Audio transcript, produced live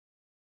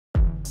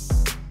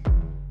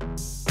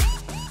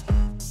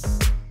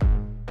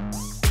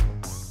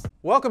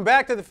Welcome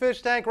back to the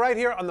Fish Tank right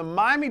here on the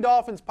Miami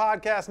Dolphins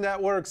Podcast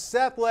Network.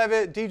 Seth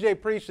Levitt, DJ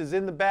Preach is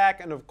in the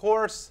back, and of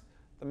course,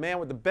 the man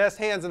with the best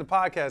hands in the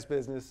podcast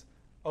business,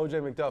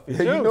 OJ McDuffie.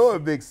 Yeah, you know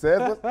it, Big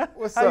Seth.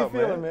 What's How up, you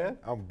feeling, man?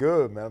 I'm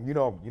good, man. You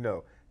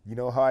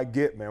know how I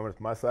get, man, when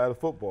it's my side of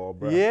football,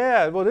 bro.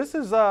 Yeah, well, this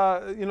is,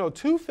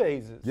 two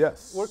phases.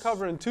 Yes. We're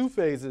covering two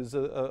phases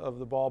of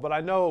the ball, but I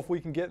know if we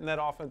can get in that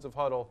offensive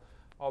huddle,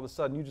 all of a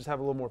sudden you just have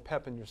a little more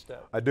pep in your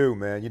step. I do,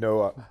 man.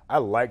 I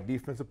like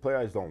defensive players.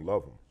 I just don't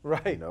love them.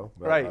 Right. But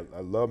right.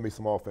 I love me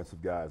some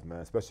offensive guys, man,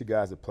 especially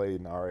guys that played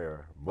in our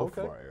era, both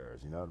of our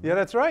eras. You know what I mean? Yeah,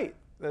 that's right.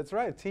 That's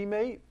right.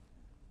 Teammate,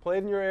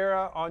 played in your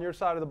era, on your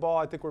side of the ball.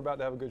 I think we're about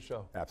to have a good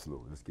show.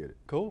 Absolutely. Let's get it.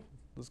 Cool.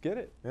 Let's get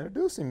it.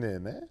 Introduce him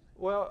then, man.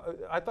 Well,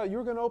 I thought you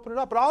were going to open it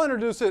up, but I'll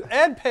introduce it.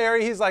 Ed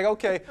Perry, he's like,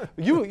 okay,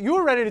 you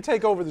were ready to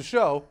take over the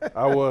show.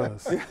 I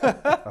was. I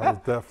was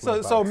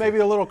definitely. So maybe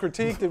a little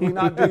critique. Did we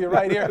not do you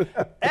right here?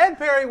 Ed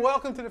Perry,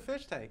 welcome to the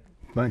Fish Tank.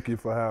 Thank you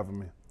for having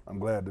me. I'm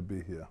glad to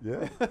be here.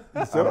 Yeah.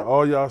 Out of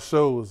all y'all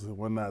shows,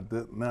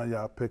 now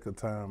y'all pick a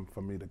time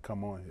for me to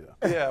come on here.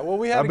 Yeah, well,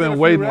 we had I've to get been a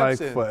few waiting reps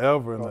like in.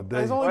 forever in a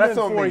day. It's only That's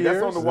been on 4 me. years.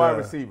 That's on the wide Yeah.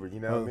 receiver. You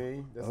know what I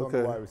mean? That's on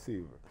Okay. the wide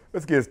receiver.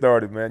 Let's get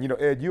started, man.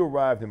 Ed, you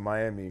arrived in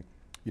Miami,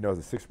 as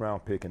a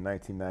sixth-round pick in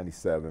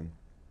 1997.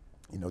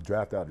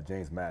 Drafted out of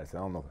James Madison.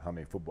 I don't know how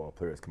many football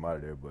players come out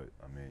of there, but,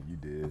 I mean, you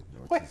did.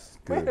 Wait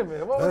a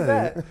minute. What was Hey,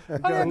 that? I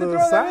got a had to little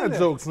throw that in side there.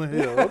 jokes in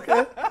here.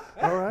 Okay.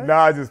 All right.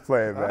 Nah, I'm just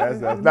playing, man.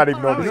 That's not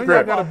even on the You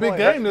script. got a big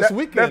game this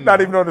weekend. That's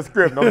not even on the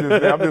script.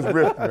 I'm just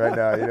riffing right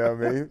now. You know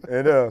what I mean?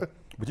 And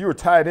but you were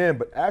tight end,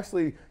 but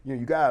actually, you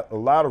got a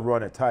lot of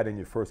run at tight end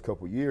your first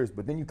couple of years,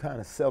 but then you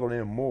kind of settled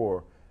in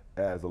more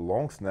as a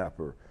long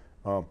snapper.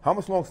 How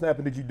much long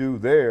snapping did you do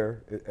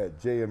there at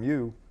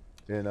JMU?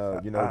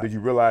 And did you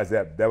realize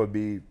that would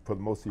be for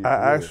the most of your career?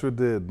 I actually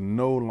did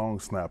no long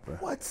snapping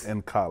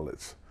in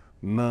college,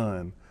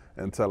 none,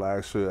 until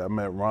I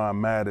met Ron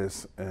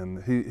Mattis,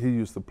 and he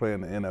used to play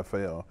in the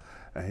NFL,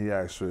 and he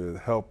actually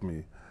helped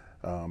me.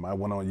 I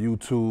went on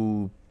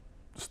YouTube,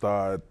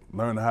 started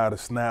learning how to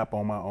snap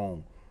on my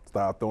own.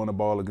 Started throwing the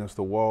ball against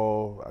the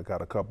wall. I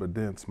got a couple of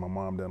dents. My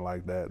mom didn't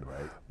like that.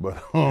 Right. But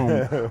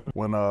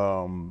when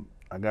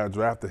I got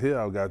drafted here,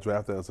 I got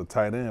drafted as a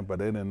tight end, but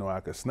they didn't know I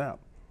could snap.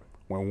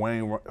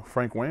 When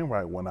Frank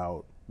Wainwright went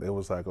out, they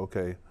was like,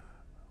 okay,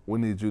 we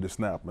need you to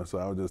snap. And so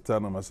I was just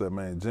telling them, I said,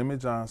 man, Jimmy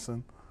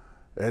Johnson,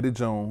 Eddie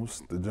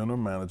Jones, the general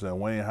manager, and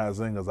Wayne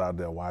Huizinga's out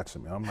there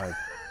watching me. I'm like,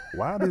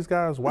 why are these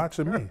guys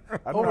watching me?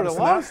 Over the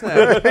long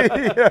snap.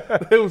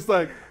 It was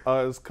like,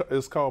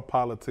 it's called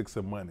politics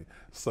and money.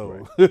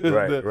 So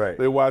Right.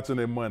 they're watching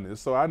their money.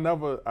 So I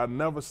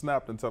never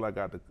snapped until I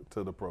got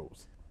to the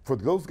pros. For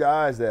those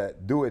guys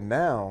that do it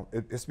now,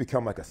 it's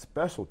become like a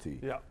specialty.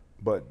 Yeah.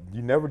 But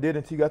you never did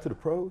until you got to the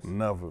pros?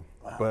 Never.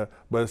 Wow.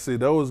 But see,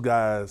 those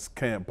guys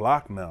can't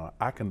block now.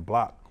 I can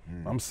block.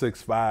 I'm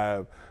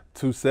 6'5",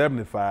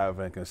 275,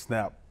 and can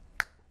snap.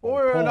 Hold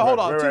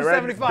on,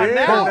 275 Right.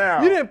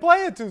 now? You didn't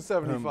play at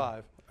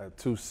 275. At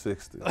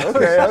 260.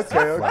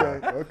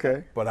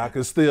 Okay. But I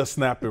can still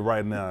snap it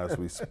right now as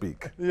we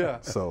speak. Yeah.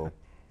 So,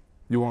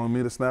 you want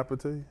me to snap it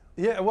to you?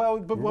 Yeah, well,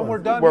 but when we're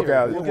done work here,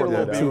 out- we'll you get a work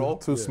little it out. B-roll.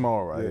 Too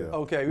small right here.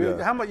 Okay.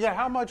 Yeah.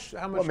 How much?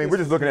 I mean, we're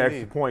just looking at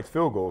extra points,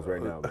 field goals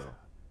right now, though.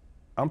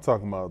 I'm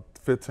talking about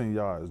 15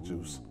 yards,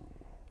 Juice.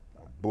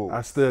 Bullets.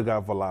 I still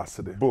got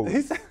velocity.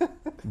 Bullets.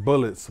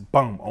 Bullets,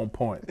 boom, on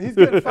point. He's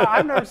been fired.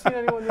 I've never seen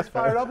anyone this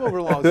fired up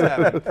over long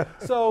snapping.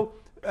 So,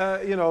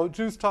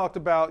 Juice talked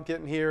about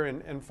getting here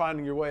and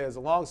finding your way as a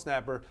long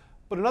snapper.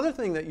 But another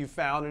thing that you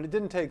found, and it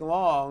didn't take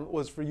long,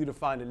 was for you to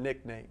find a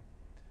nickname.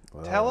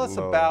 Tell us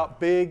Lord.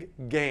 about Big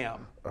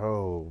Gam.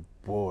 Oh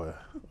boy,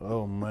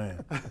 oh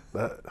man,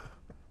 that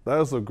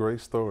was a great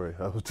story.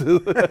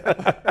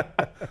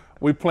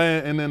 We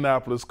playing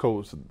Indianapolis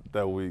Colts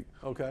that week.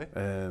 Okay.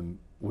 And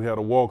we had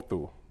a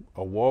walkthrough.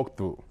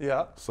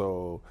 Yeah.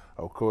 So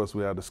of course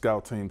we had the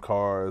scout team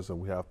cars, and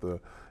we have to,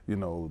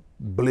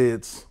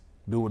 blitz,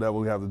 do whatever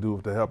we have to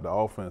do to help the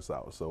offense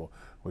out. So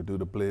we do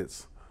the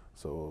blitz.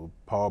 So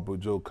Paul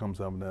Boudreaux comes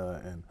up there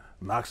and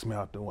knocks me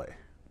out the way.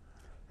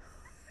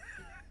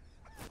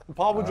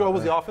 Paul Boudreaux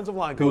was the offensive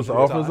line coach. He was the at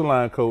the offensive time.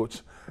 line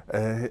coach,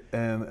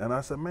 and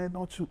I said, man,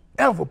 don't you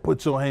ever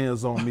put your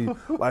hands on me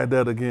like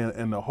that again.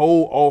 And the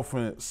whole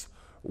offense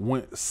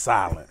went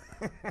silent.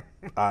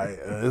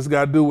 It's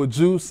got to do with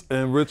Juice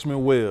and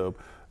Richmond Webb.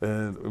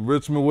 And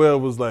Richmond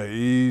Webb was like,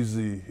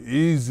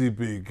 easy,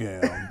 Big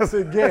Gam.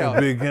 Big Gam.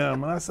 Big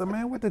Gam. And I said,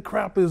 man, what the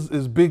crap is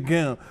Big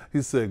Gam?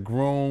 He said,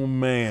 grown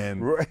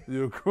man. Right.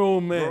 You're a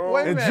grown man.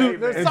 Wait a minute,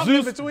 there's something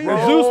in between and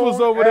there. Juice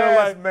was over there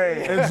Grown-ass like,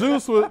 man.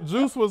 and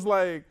Juice was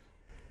like,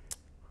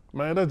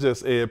 man, that's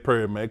just Ed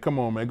Perry, man. Come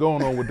on, man.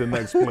 Going on with the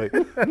next play.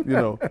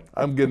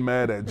 I'm getting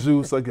mad at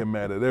Juice. I get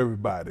mad at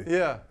everybody.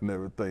 Yeah. And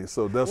everything.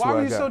 So that's Why what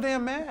were I you got. so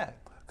damn mad?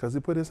 Because he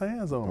put his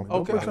hands on me.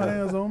 Okay. Don't put your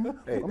hands on me.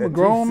 Hey, I'm a at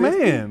grown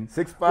 260, man.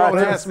 6'5",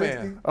 Grown-ass 260.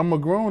 man. I'm a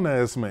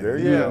grown-ass man. There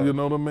you go. You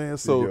know what I mean? you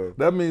So go.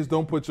 that means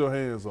don't put your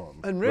hands on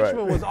me. And Richmond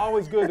Right. was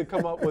always good to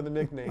come up with a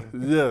nickname.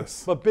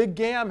 Yes. But Big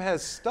Gam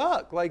has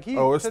stuck. Like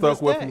Oh, it to stuck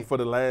this with day. me for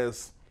the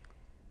last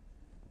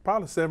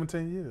Probably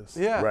 17 years.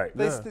 Yeah. Right.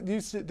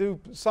 Do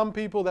some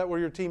people that were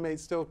your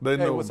teammates still, They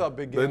hey, know, what's up,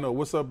 Big Game? They know,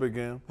 what's up, Big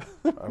Game?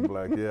 I'm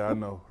like, yeah, I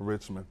know,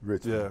 Richmond.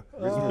 Richmond.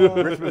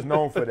 Yeah. Richmond's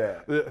known for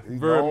that. Yeah, He's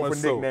very known much for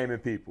so. nicknaming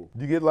people.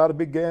 Do you get a lot of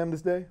Big Game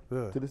this day?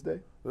 Yeah. To this day?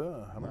 Yeah,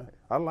 I mean,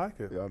 I like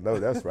it. Yeah, no,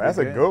 that's right. That's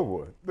a Game. good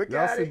one. Big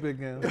Y'all see Game. Big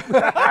Game.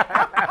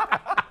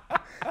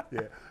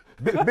 Yeah.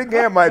 Big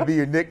Game might be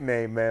your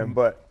nickname, man,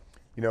 but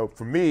you know,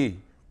 for me,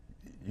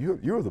 you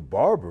were the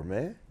barber,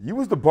 man. You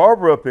was the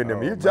barber up in there.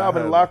 Oh, Your man, job I in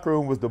the had- locker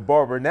room was the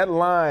barber, and that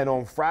line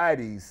on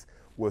Fridays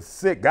was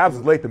sick. Guys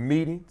was late to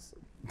meetings.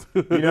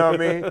 You know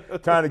what I mean?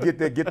 Trying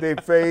to get their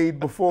fade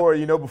before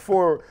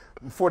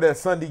that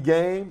Sunday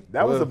game.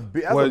 That was a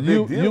big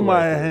deal. You might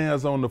right have there.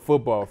 hands on the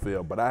football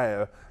field, but I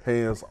have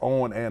hands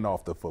on and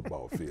off the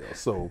football field.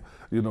 So,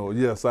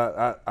 yes,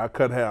 I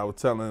cut hair. I was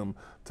telling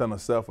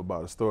Steph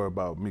about a story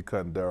about me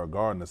cutting Darryl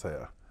Gardner's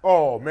hair.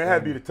 Oh man,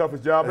 that'd be the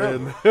toughest job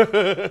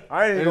ever.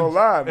 I ain't gonna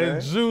lie, man.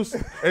 And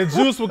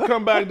Juice would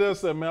come back there and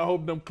say, man, I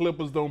hope them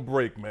clippers don't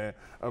break, man.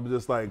 I'm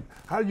just like,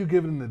 how are you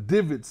giving the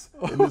divots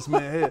in this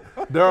man's head?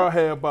 Darryl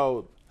had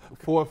about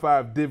 4 or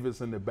 5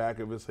 divots in the back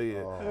of his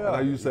head. And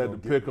I used to have to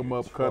pick him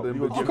up, cut him,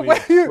 pick him up,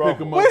 pick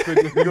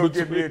him You gonna up.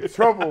 get me in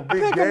trouble,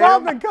 Big Pick Game. him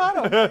up and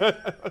cut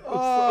him.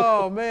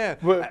 Oh, man.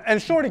 And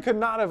Shorty could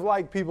not have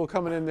liked people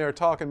coming in there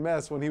talking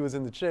mess when he was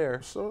in the chair.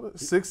 So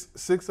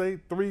 6'8",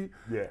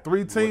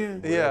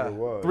 310, Yeah. It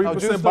was.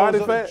 3% body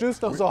fat.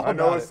 Juice knows all I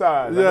know about his it.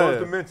 size. I know his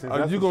dimensions.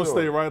 that's you for gonna sure.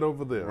 stay right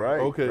over there? Right,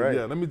 Okay. right.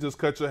 Yeah. Let me just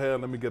cut your hair.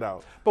 Let me get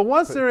out. But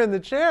once they're in the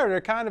chair,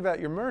 they're kind of at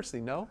your mercy,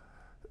 no?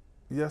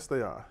 Yes,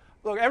 they are.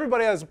 Look,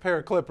 everybody has a pair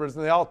of clippers,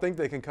 and they all think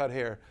they can cut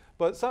hair.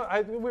 But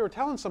we were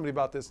telling somebody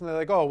about this, and they're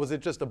like, "Oh, was it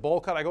just a bowl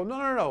cut?" I go,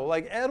 "No.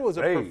 Like Ed was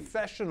a Fade.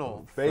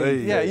 professional.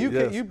 Fade. Yeah,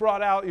 Yes. you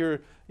brought out your,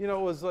 it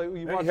was like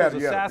you watch He had-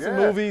 those yeah, assassin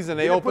yeah. movies, and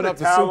they He open put up a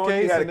the towel on,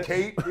 suitcase. He had and a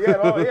cape. He had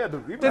all. He had the,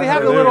 did he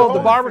have the little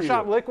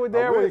barbershop field. liquid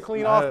there where you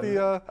clean off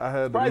the? I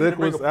had the Surprised he didn't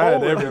bring liquids. a I had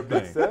pole in there,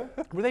 everything. Big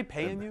Seth. Were they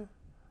paying you?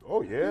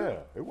 Oh yeah,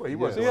 he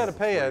was. So you had to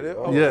pay it.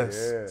 Oh,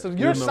 Yes. Yeah. So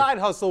your side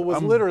hustle was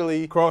I'm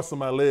literally. crossing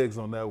my legs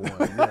on that one.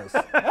 Yes.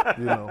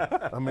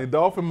 I mean,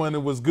 Dolphin money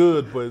was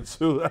good, but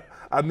shoot,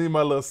 I need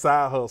my little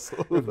side hustle.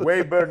 It was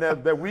way better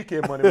than that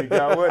weekend money we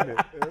got, wasn't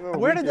it?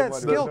 Where did that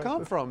skill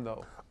come from,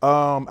 though?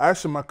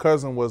 Actually, my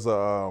cousin was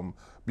a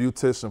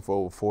beautician for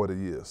over 40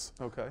 years.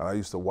 Okay. And I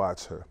used to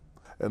watch her.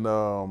 And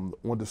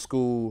went to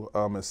school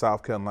in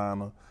South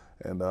Carolina,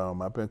 and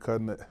I've been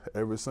cutting it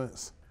ever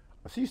since.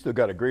 So you still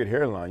got a great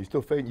hairline. You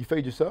still fade? You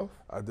fade yourself?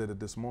 I did it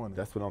this morning.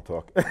 That's what I'm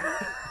talking.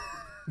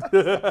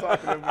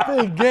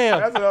 Big Gam.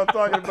 That's what I'm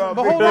talking about.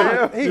 But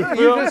Big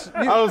hold on.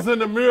 Gam. I was in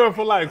the mirror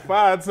for like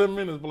 5-10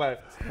 minutes, but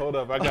like, hold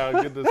up, I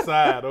gotta get the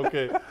side.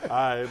 Okay, all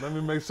right, let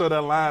me make sure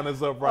that line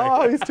is up right.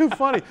 Oh, he's too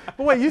funny.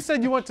 But wait, you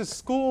said you went to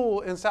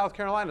school in South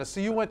Carolina. So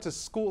you went to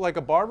school, like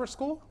a barber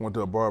school? Went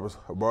to a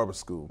barber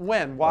school.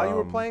 When? While you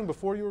were playing?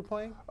 Before you were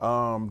playing?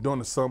 During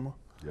the summer.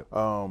 Yep.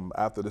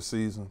 After the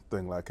season,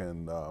 thing like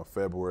in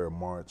February or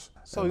March.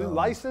 So And, you're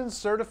licensed,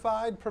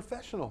 certified,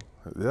 professional.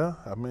 Yeah,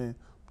 I mean,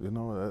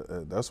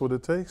 that's what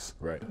it takes.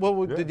 Right.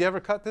 Well, did you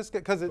ever cut this?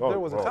 Because there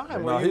was a oh,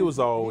 time No, when he was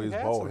always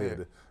had bald some hair.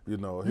 headed. You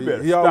He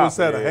better always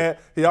stop, had a Ed. hat.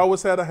 He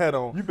always had a hat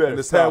on. You better and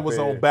his hair stop, was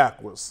Ed. on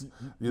backwards.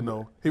 He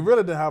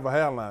really didn't have a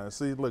hairline.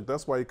 See, look,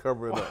 that's why he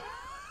covered it up.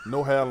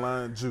 No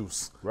hairline,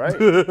 juice. Right.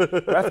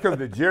 That's because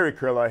the Jerry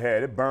curl I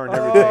had, it burned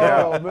everything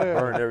out. man.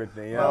 Burned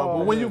everything out.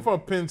 But when you're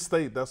from Penn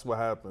State, that's what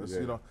happens.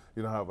 Yeah.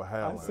 You don't have a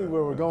hairline. I see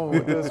where we're going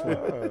with this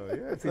one.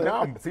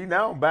 Yeah. See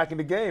now I'm back in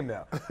the game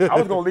now. I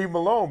was gonna leave him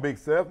alone, Big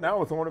Seth.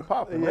 Now it's on and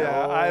popping.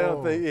 Yeah, I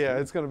don't think. Yeah,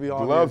 it's going to be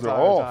on Gloves the are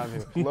entire off. time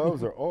here.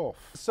 Gloves are off.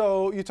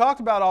 So you talked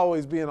about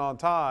always being on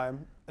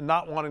time and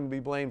not wanting to be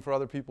blamed for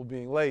other people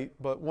being late.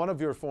 But one of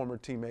your former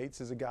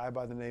teammates is a guy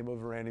by the name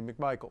of Randy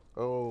McMichael.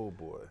 Oh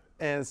boy.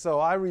 And so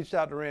I reached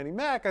out to Randy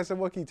Mack. I said,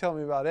 "What can you tell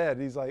me about Ed?"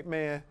 He's like,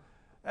 "Man,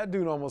 that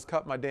dude almost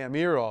cut my damn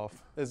ear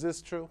off." Is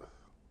this true?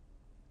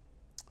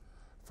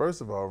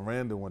 First of all,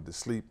 Randy went to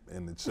sleep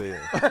in the chair.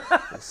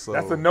 So,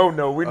 That's a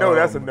no-no. We know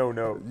that's a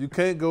no-no. You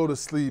can't go to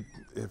sleep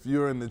if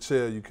you're in the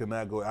chair. You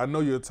cannot go. I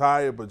know you're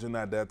tired, but you're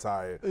not that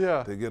tired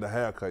Yeah. to get a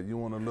haircut. You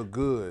want to look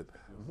good.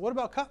 What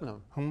about cutting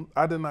him?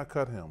 I did not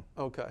cut him.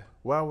 Okay.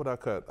 Why would I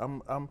cut? I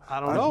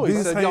don't know. He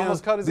said you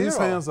almost cut his ear These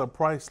off. hands are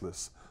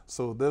priceless,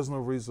 so there's no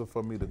reason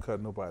for me to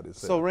cut nobody's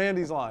hair. So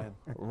Randy's lying.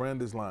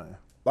 Randy's lying.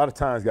 A lot of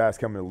times guys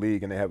come in the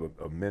league and they have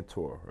a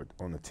mentor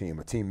on the team,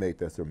 a teammate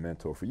that's their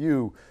mentor. For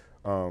you,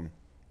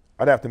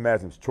 I'd have to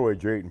imagine Troy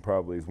Drayton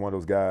probably is one of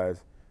those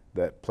guys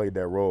that played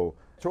that role.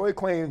 Troy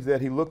claims that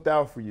he looked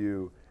out for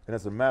you, and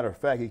as a matter of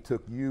fact, he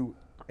took you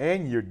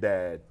and your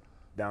dad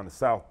down to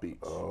South Beach.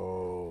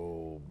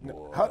 Oh,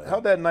 boy.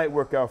 How'd that night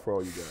work out for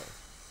all you guys?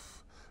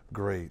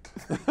 Great.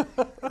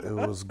 It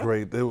was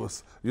great. It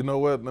was, you know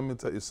what? Let me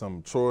tell you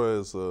something.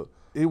 Troy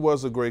he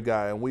was a great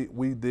guy, and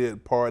we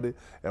did party,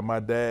 and my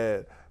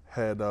dad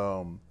had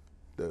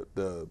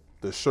the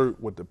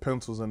shirt with the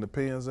pencils and the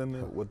pens in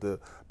it, with the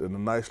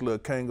nice little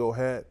Kango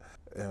hat,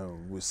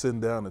 and we're sitting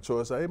down, and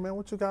Troy said, "Hey man,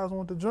 what you guys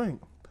want to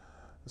drink?" I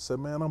said,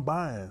 "Man, I'm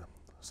buying."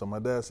 So my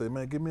dad said,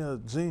 "Man, give me a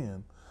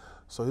gin."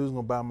 So he was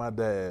gonna buy my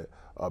dad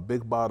a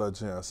big bottle of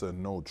gin. I said,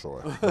 no,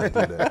 Troy, don't do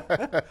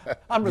that.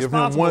 I'm Give him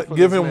responsible one. for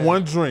Give this him man.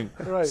 one drink.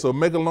 Right. So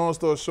make a long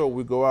story short,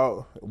 we go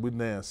out, we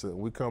dance,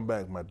 we come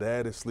back. My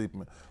dad is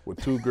sleeping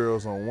with 2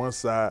 girls on one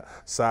side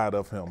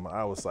of him.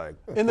 I was like,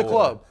 In the boy,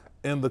 club?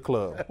 In the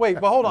club. Wait,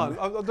 but hold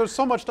on. There's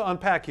so much to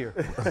unpack here.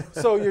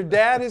 So your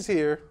dad is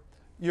here.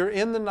 You're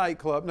in the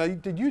nightclub. Now,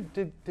 did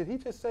he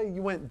just say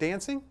you went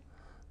dancing?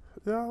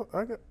 Yeah,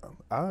 I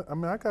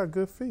mean, I got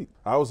good feet.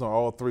 I was on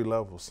all 3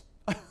 levels.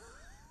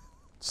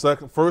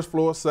 First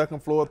floor,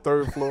 second floor,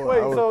 third floor.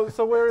 Wait,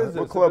 so where is this?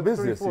 What club If it's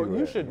is this? 3-4, you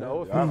you at? should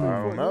know. If I it's 3-4,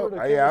 don't you know. were to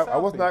I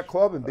was South not Beach.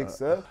 clubbing, Big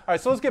Seth. All right,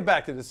 so let's get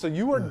back to this. So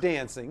you were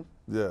dancing.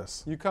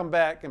 Yes. You come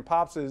back and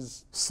Pops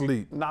is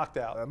Sleep. knocked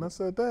out. And I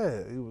said,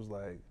 Dad, he was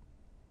like,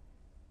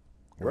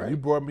 well, Right. you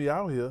brought me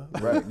out here.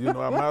 Right. You know,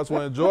 I might as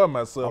well enjoy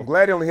myself. I'm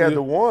glad he only had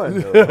the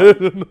one.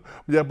 though.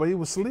 Yeah, but he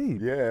was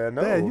asleep. Yeah, I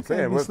know. Dad, you I'm saying,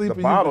 can't be with the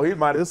sleeping. bottle, he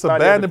might have It's a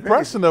thought he had bad to finish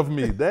impression of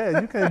me.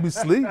 Dad, you can't be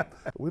asleep.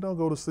 We don't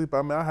go to sleep.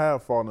 I mean, I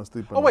have fallen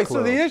asleep in Oh, wait, the so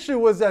club. the issue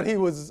was that he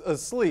was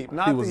asleep,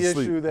 not was the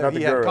asleep. issue that Not he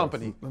the had girls.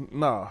 company.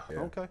 Nah,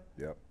 Okay.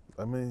 Yep.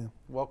 I mean,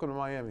 Welcome to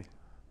Miami.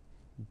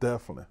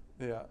 definitely.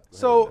 Yeah.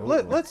 So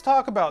let's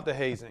talk about the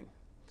hazing.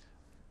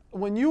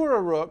 When you were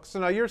a rook, so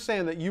now you're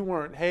saying that you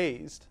weren't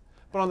hazed,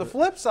 but on the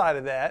flip side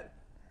of that,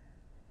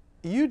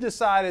 you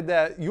decided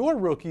that your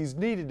rookies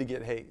needed to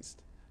get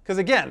hazed. Because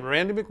again,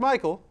 Randy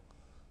McMichael,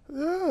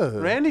 Yeah.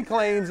 Randy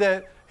claims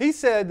that he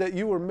said that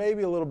you were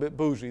maybe a little bit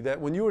bougie,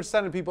 that when you were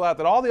sending people out,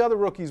 that all the other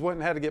rookies went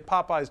and had to get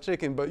Popeye's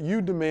chicken, but you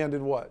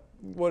demanded what?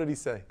 What did he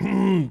say?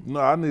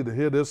 No, I need to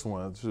hear this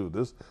one too.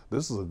 This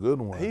is a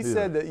good one. He here.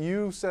 said that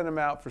you sent him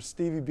out for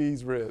Stevie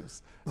B's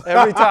ribs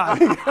every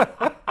time.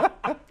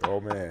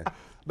 Oh, man.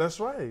 That's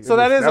right. So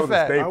that is that a was a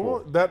fact.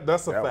 staple.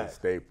 That's a That was fact.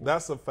 staple.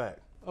 That's a fact.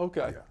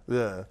 Okay.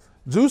 Yeah.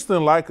 Juice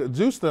didn't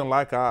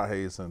like our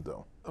hazing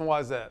though, And why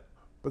is that?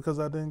 because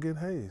I didn't get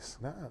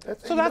hazed. Nah,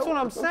 So that's what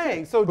I'm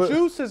saying. So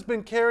Juice has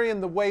been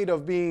carrying the weight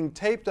of being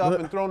taped up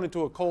and thrown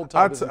into a cold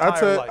tub his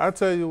entire life. I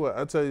tell you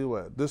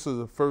what. This is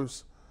the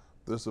first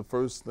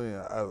thing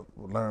I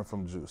learned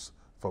from Juice,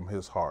 from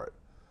his heart.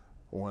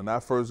 When I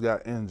first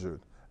got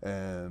injured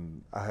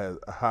and I had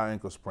a high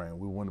ankle sprain,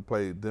 we went to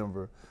play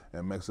Denver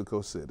and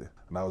Mexico City,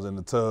 and I was in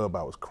the tub.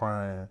 I was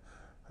crying.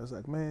 I was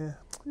like, man,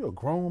 you're a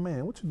grown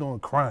man. What you doing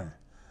crying?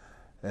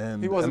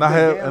 And He wasn't and I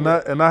Big had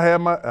Gambler.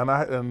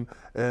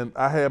 and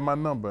I had my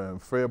number,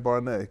 and Fred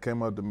Barnett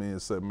came up to me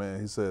and said,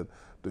 man, he said,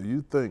 do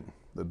you think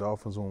the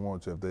Dolphins would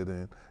want you if they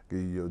didn't give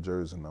you your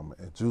jersey number?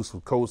 And Juice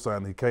was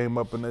co-signing. He came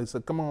up and they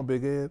said, come on,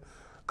 Big Ed,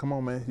 come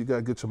on, man, you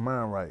gotta get your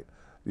mind right,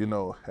 you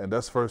know. And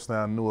that's the first thing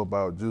I knew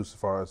about Juice as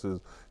far as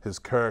his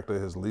character,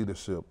 his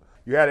leadership.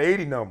 You had an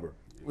 80 number.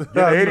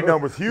 Your 80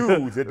 number's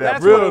huge at that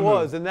That's point. what it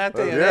was in that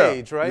day and Yeah.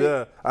 age, right?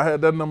 Yeah, I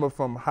had that number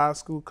from high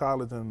school,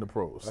 college, and the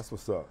pros. That's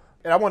what's up.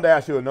 And I wanted to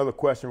ask you another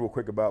question real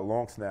quick about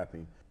long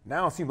snapping.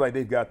 Now it seems like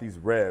they've got these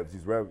revs.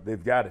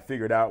 They've got it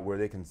figured out where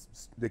they can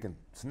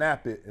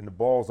snap it and the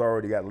ball's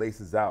already got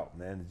laces out,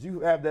 man. Did you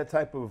have that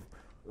type of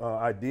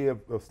idea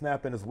of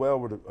snapping as well,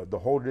 where the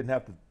holder didn't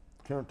have to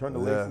turn the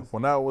laces?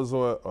 When I was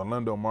with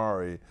Orlando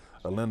Mari,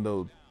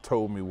 Orlando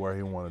told me where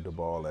he wanted the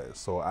ball at.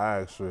 So I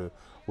actually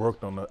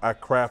worked on I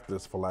crafted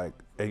this for like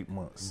 8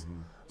 months.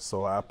 Mm-hmm.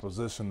 So I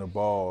positioned the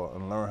ball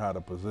and learned how to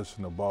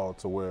position the ball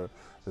to where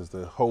is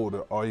the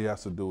holder, all you have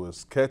to do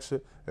is catch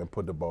it and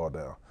put the ball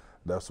down.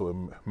 That's what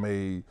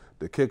made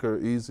the kicker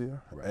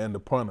easier and the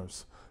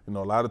punters. You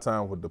know, a lot of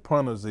times with the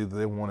punters, either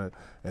they want it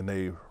in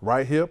their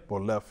right hip or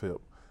left hip.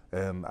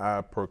 And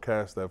I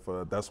percast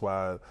that's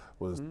why I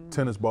was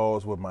tennis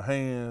balls with my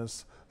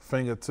hands,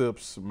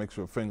 fingertips, make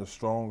sure fingers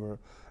stronger,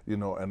 you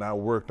know, and I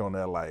worked on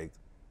that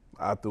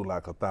I threw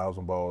like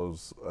 1,000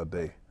 balls a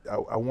day.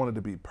 I wanted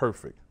to be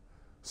perfect.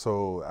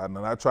 So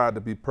I tried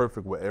to be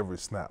perfect with every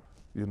snap.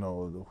 You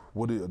know,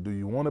 do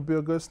you want to be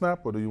a good snap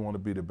or do you want to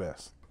be the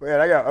best?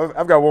 Man,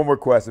 I've got one more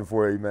question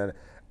for you, man.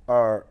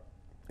 Our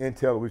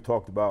intel that we've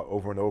talked about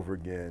over and over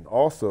again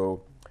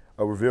also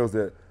reveals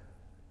that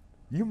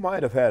you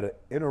might have had an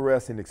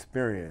interesting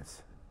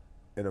experience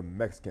in a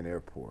Mexican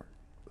airport.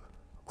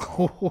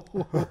 Wait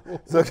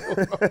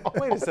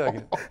a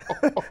second.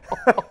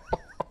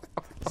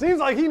 Seems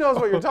like he knows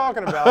what you're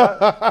talking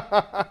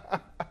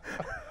about.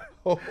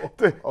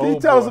 Can you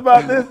tell us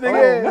about this,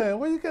 nigga? Oh man,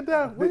 where you get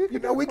that? Where you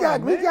get that we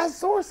from, man? got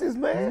sources,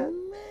 man.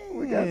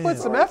 We got Put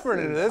some effort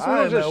into this. We I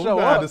don't just know, show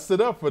we had up. to sit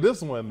up for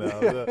this one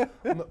now.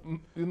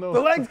 You know,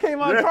 The legs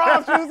came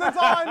uncrossed, Juice. That's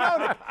all I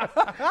noticed.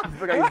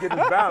 Look how you get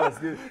this balance.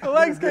 The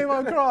legs came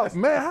uncrossed.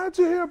 man, how'd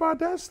you hear about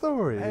that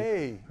story?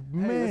 Hey,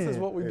 man, this is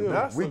what we do.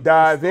 that's We a good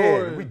dive in.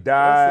 story. We That's a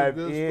dive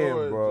good in,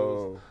 story,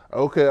 bro. Juice.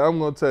 Okay, I'm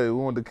gonna tell you,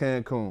 we went to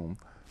Cancun,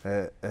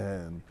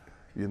 and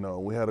you know,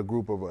 we had a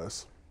group of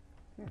us.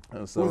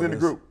 And so Who's in the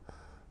group?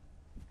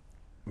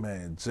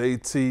 Man,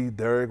 JT,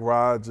 Derek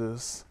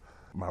Rogers,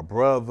 my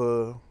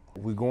brother.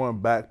 We going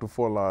back to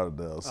Fort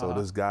Lauderdale. So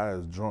this guy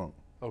is drunk.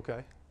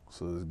 Okay.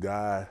 So this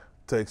guy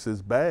takes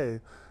his bag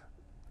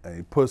and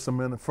he puts them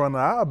in the front of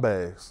our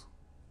bags.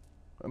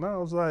 And I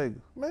was like,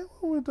 man,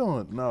 what are we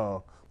doing?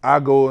 No. I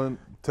go and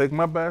take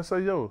my bag,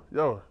 say, yo,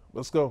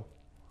 let's go.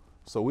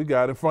 So we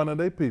got in front of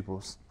their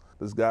peoples.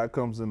 This guy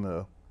comes in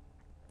there,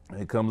 and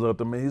he comes up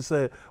to me, he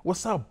said,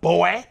 what's up,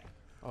 boy?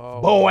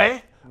 Oh,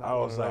 boy? not I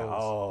one was of like, those.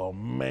 oh,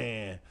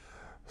 man.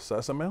 So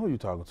I said, man, who you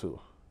talking to?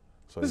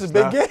 So This he is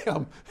Big snapped-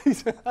 Gam. He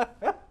said,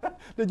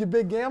 did you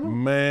Big Gam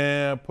him?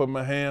 Man, put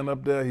my hand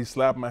up there. He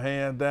slapped my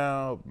hand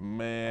down.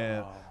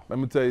 Man, let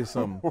me tell you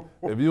something.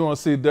 If you want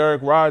to see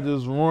Derek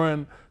Rogers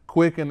run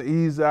quick and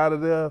easy out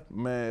of there,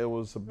 man, it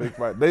was a big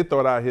fight. They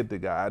thought I hit the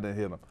guy. I didn't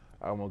hit him.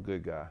 I'm a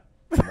good guy,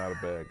 not a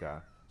bad guy.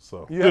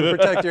 So You had to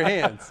protect your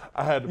hands.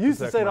 I had to You used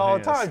to protect say it my all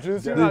the hands. time,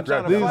 Juice. You're Yeah. not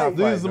trying to fight.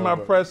 These are my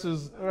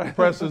no,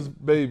 precious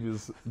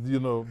babies, you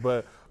know.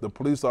 But the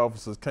police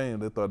officers came.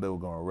 They thought they were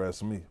going to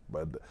arrest me,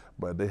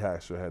 but they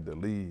actually had to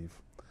leave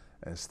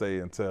and stay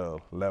until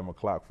 11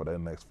 o'clock for their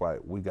next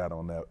fight. We got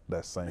on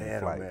that same Man, oh,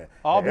 flight. man.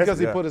 All That's- because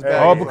he yeah. put his Hey,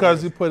 bag All in.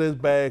 because he put his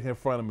bag in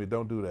front of me.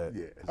 Don't do that.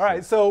 Yeah. All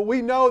right, so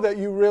we know that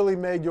you really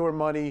made your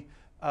money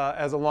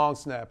as a long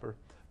snapper,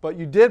 but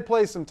you did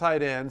play some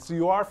tight end, so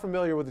you are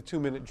familiar with the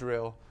 2-minute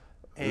drill.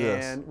 And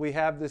Yes. we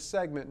have this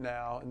segment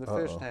now in the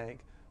fish tank,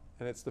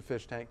 and it's the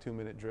fish tank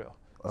 2-minute drill.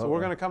 So Uh-oh. we're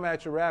going to come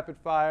at you rapid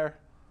fire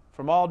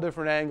from all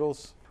different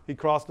angles. He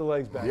crossed the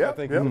legs back. I Yep,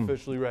 think yep. he's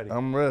officially ready.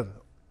 I'm ready.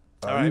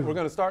 All right, we're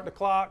going to start the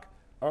clock.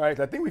 All right,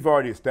 I think we've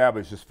already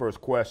established this first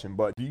question,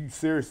 but do you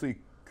seriously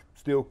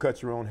still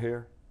cut your own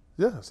hair?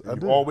 Yes, I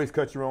You do. always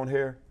cut your own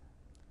hair?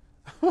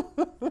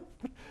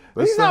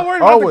 He's not worried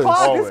about the clock.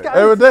 Always. This guy,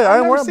 Every day, I I've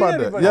ain't never worried seen about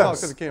that. anybody talk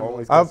Yes. to the camera.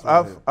 Always.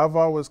 I've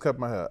always cut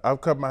my hair.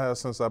 I've cut my hair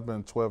since I've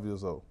been 12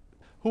 years old.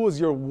 Who was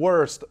your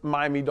worst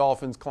Miami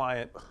Dolphins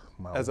client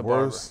My as a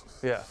worst?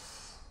 barber?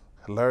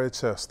 Yeah. Larry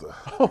Chester.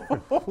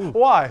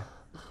 Why?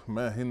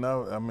 Man,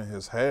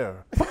 his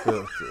hair.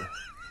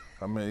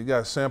 You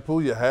got to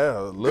shampoo your hair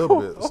a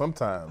little bit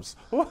sometimes.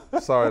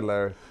 Sorry,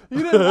 Larry.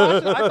 You didn't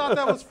wash it? I thought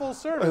that was full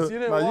service. You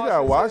didn't No, you wash got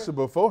to his wash hair? it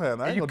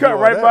beforehand. I ain't You gonna do cut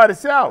all right that. by the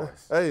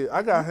showers. Hey,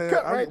 I got hair.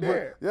 cut right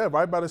there. Yeah,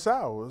 right by the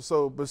shower.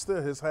 So, but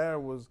still, his hair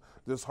was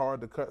just hard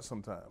to cut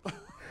sometimes.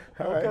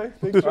 All right.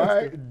 Okay, big All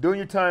right. During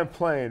your time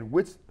playing,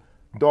 which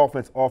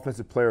Dolphins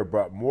offensive player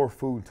brought more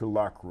food into the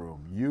locker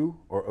room, you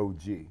or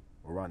OG,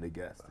 or Rondé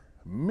Gaston?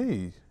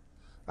 Me?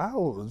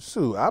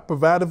 I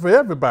provided for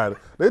everybody.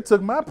 They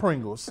took my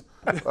Pringles.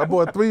 I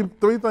bought three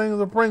things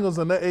of Pringles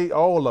and they ate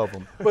all of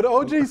them. But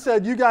OG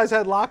said you guys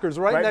had lockers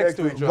right next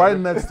to each other. Right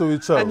next to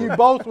each other. And you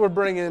both were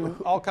bringing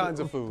all kinds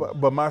of food.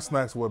 But my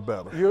snacks were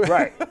better.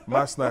 Right.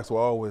 My snacks were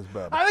always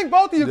better. I think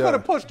both of you Yeah. could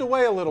have pushed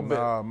away a little bit.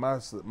 Nah,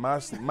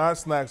 my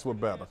snacks were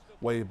better.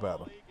 Way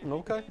better.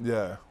 Okay.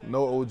 Yeah.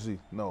 No OG.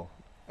 No.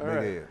 All Big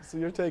right. head. So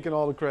you're taking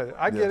all the credit.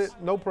 I get Yes.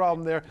 it. No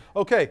problem there.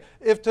 Okay.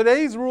 If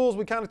today's rules,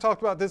 we kind of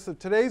talked about this, if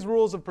today's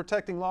rules of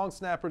protecting long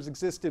snappers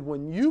existed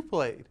when you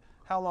played,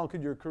 how long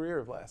could your career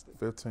have lasted?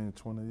 15,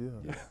 20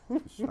 years.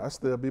 I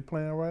still be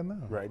playing right now.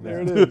 Right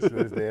There now. it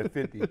is. They're at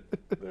 50.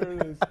 There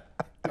it is.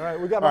 All right.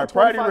 We got All about right,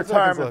 prior to your 25 seconds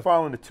retirement left.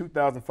 following the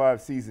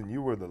 2005 season,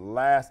 you were the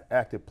last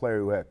active player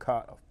who had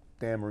caught a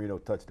Dan Marino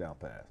touchdown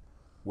pass.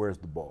 Where's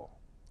the ball?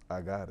 I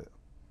got it.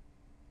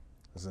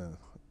 It's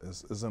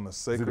in a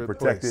sacred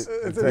protected? place.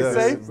 Is it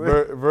safe?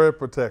 Very, very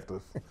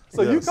protective.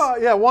 So you Yes.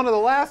 caught, one of the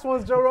last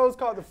ones. Joe Rose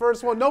caught the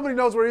first one. Nobody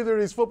knows where either of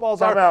these footballs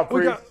Time are. out,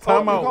 We please. got-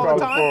 Time oh, out. we calling Call it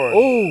time? forward.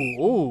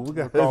 Ooh, we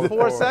got Call it 4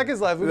 forward. seconds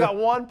left. We got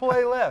one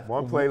play left.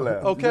 One play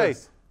left. Okay.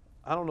 Yes.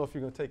 I don't know if you're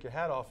going to take your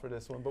hat off for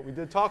this one, but we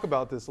did talk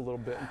about this a little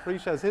bit. And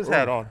Preach has his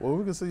hat on. Well,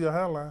 we can see your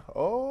hairline.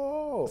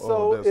 Oh.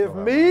 So that's if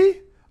no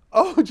me,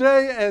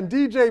 OJ, and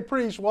DJ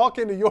Preach walk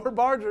into your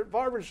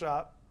barber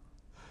shop,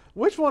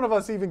 which one of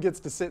us even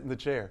gets to sit in the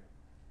chair?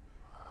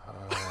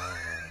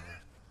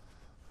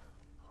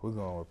 We're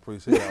going to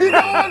appreciate it. Preach!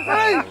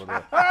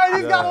 All right,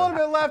 he's got a Yeah. little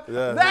bit left.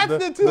 Yeah. That's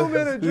the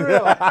 2-minute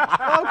drill.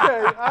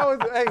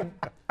 Okay,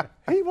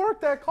 he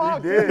worked that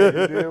clock. He did.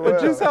 He did well.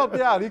 But Juice helped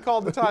you out. He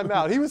called the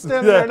timeout. He was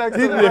standing there next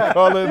to the ref.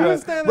 He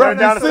was standing there Run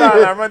down next the to the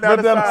sideline. Run down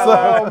the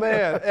sideline. Oh,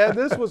 man. And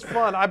this was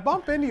fun. I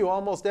bump into you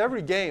almost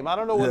every game. I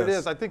don't know what it Yes.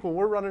 is. I think when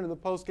we're running in the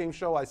post-game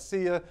show, I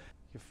see you.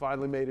 You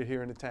finally made it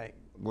here in the tank.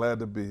 Glad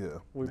to be here.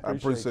 We I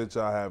appreciate appreciate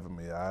y'all having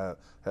me. I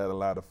had a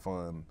lot of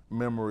fun,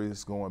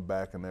 memories going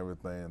back and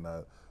everything, and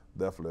I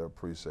definitely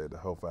appreciate it.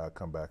 Hopefully I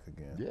come back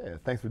again. Yeah,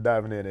 thanks for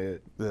diving in,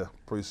 Ed. Yeah,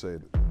 appreciate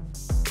it.